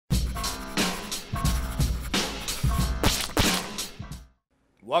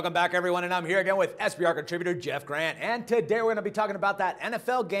Welcome back, everyone, and I'm here again with SBR contributor Jeff Grant. And today we're going to be talking about that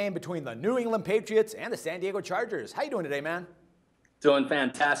NFL game between the New England Patriots and the San Diego Chargers. How you doing today, man? Doing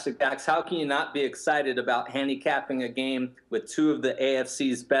fantastic, Dax. How can you not be excited about handicapping a game with two of the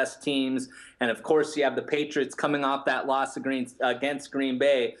AFC's best teams? And, of course, you have the Patriots coming off that loss against Green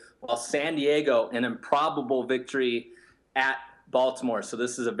Bay, while San Diego, an improbable victory at Baltimore. So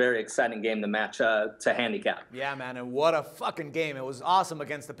this is a very exciting game to match to handicap. Yeah, man, and what a fucking game. It was awesome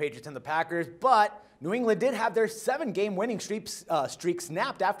against the Patriots and the Packers, but New England did have their 7-game winning streak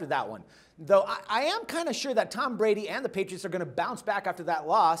snapped after that one. Though I am kind of sure that Tom Brady and the Patriots are going to bounce back after that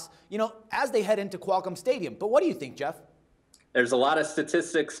loss, as they head into Qualcomm Stadium. But what do you think, Jeff? There's a lot of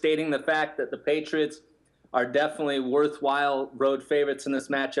statistics stating the fact that the Patriots are definitely worthwhile road favorites in this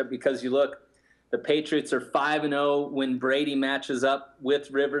matchup because you look, the Patriots are 5-0 when Brady matches up with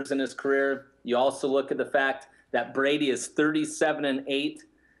Rivers in his career. You also look at the fact that Brady is 37-8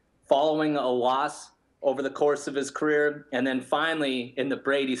 following a loss over the course of his career. And then finally, in the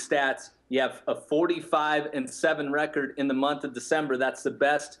Brady stats, you have a 45-7 record in the month of December. That's the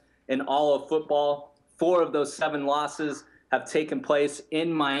best in all of football. 4 of those 7 losses have taken place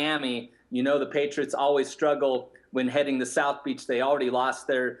in Miami. You know the Patriots always struggle when heading to South Beach. They already lost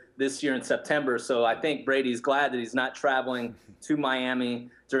there this year in September. So I think Brady's glad that he's not traveling to Miami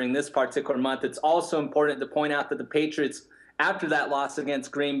during this particular month. It's also important to point out that the Patriots, after that loss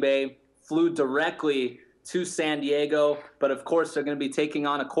against Green Bay, flew directly to San Diego. But of course, they're going to be taking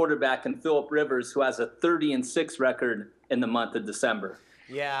on a quarterback in Philip Rivers, who has a 30-6 record in the month of December.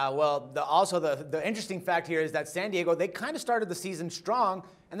 Yeah, well, the interesting fact here is that San Diego, they kind of started the season strong,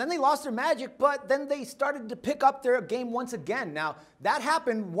 and then they lost their magic, but then they started to pick up their game once again. Now, that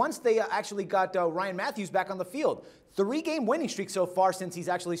happened once they actually got Ryan Matthews back on the field. 3-game winning streak so far since he's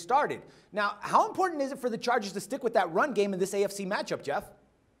actually started. Now, how important is it for the Chargers to stick with that run game in this AFC matchup, Jeff?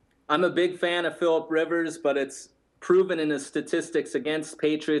 I'm a big fan of Philip Rivers, but it's proven in his statistics against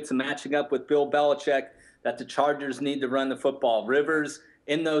Patriots and matching up with Bill Belichick that the Chargers need to run the football. Rivers,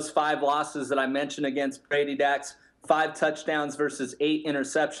 in those 5 losses that I mentioned against Brady, Dax, 5 touchdowns versus 8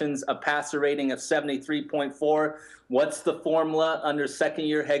 interceptions, a passer rating of 73.4. What's the formula under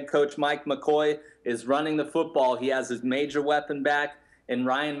second-year head coach Mike McCoy? Is running the football. He has his major weapon back in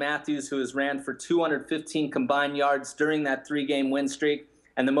Ryan Matthews, who has ran for 215 combined yards during that 3-game win streak.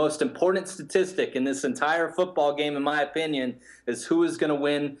 And the most important statistic in this entire football game, in my opinion, is who is going to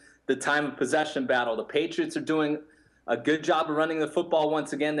win the time of possession battle. The Patriots are doing a good job of running the football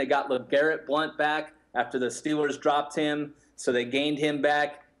once again. They got LeGarrette Blount back after the Steelers dropped him, so they gained him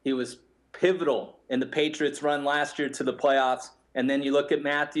back. He was pivotal in the Patriots' run last year to the playoffs. And then you look at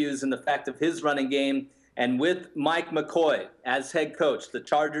Matthews and the fact of his running game. And with Mike McCoy as head coach, the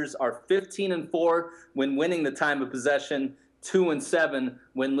Chargers are 15-4 when winning the time of possession, 2-7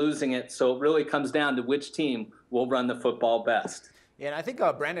 when losing it. So it really comes down to which team will run the football best. Yeah, and I think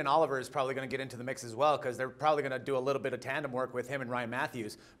Brandon Oliver is probably going to get into the mix as well because they're probably going to do a little bit of tandem work with him and Ryan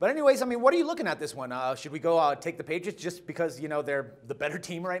Matthews. But anyways, I mean, what are you looking at this one? Should we go take the Patriots just because, they're the better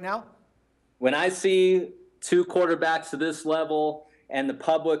team right now? When I see 2 quarterbacks to this level and the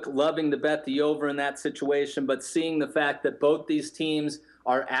public loving to bet the over in that situation, but seeing the fact that both these teams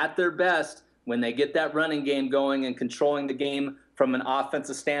are at their best when they get that running game going and controlling the game from an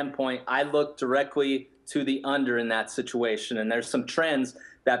offensive standpoint, I look directly to the under in that situation. And there's some trends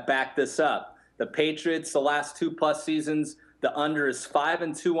that back this up. The Patriots, the last 2+ seasons, the under is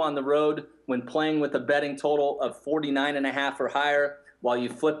 5-2 on the road when playing with a betting total of 49.5 or higher. While you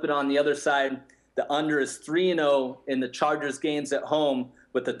flip it on the other side, the under is 3-0 in the Chargers games at home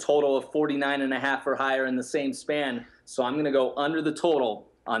with a total of 49.5 or higher in the same span. So I'm going to go under the total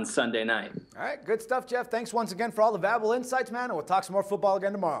on Sunday night. All right, good stuff, Jeff. Thanks once again for all the valuable insights, man, and we'll talk some more football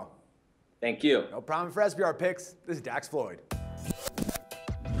again tomorrow. Thank you. No problem for SBR Picks. This is Dax Floyd.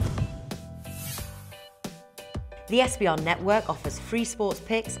 The SBR Network offers free sports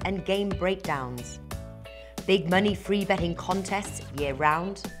picks and game breakdowns, big money free betting contests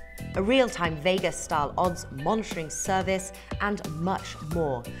year-round, a real-time Vegas-style odds monitoring service, and much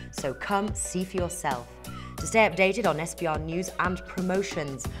more. So come see for yourself. To stay updated on SBR news and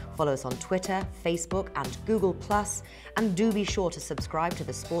promotions, follow us on Twitter, Facebook, and Google+, and do be sure to subscribe to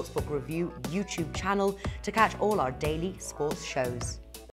the Sportsbook Review YouTube channel to catch all our daily sports shows.